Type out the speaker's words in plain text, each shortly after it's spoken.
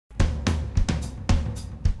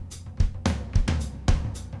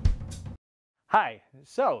Hi,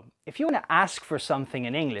 so if you want to ask for something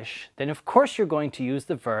in English, then of course you're going to use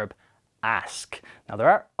the verb ask. Now there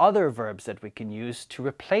are other verbs that we can use to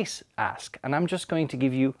replace ask, and I'm just going to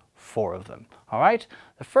give you 4 of them. Alright?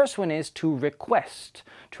 The first one is to request.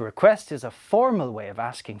 To request is a formal way of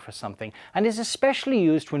asking for something and is especially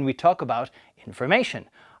used when we talk about information.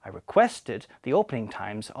 I requested the opening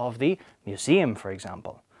times of the museum, for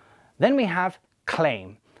example. Then we have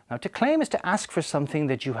claim. Now to claim is to ask for something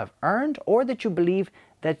that you have earned or that you believe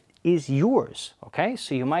that is yours, okay?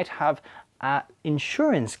 So you might have an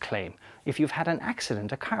insurance claim if you've had an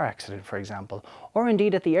accident, a car accident for example, or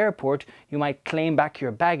indeed at the airport you might claim back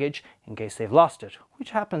your baggage in case they've lost it,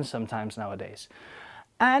 which happens sometimes nowadays.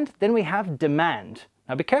 And then we have demand.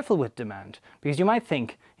 Now be careful with demand, because you might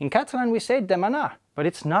think, in Catalan we say demanar, but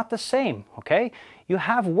it's not the same, okay? You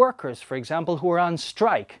have workers, for example, who are on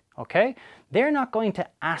strike, okay? They're not going to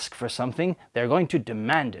ask for something, they're going to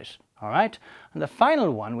demand it, all right? And the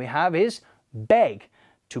final one we have is beg.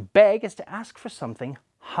 To beg is to ask for something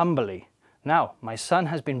humbly. Now, my son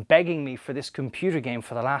has been begging me for this computer game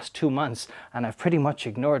for the last 2 months, and I've pretty much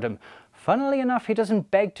ignored him. Funnily enough, he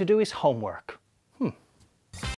doesn't beg to do his homework.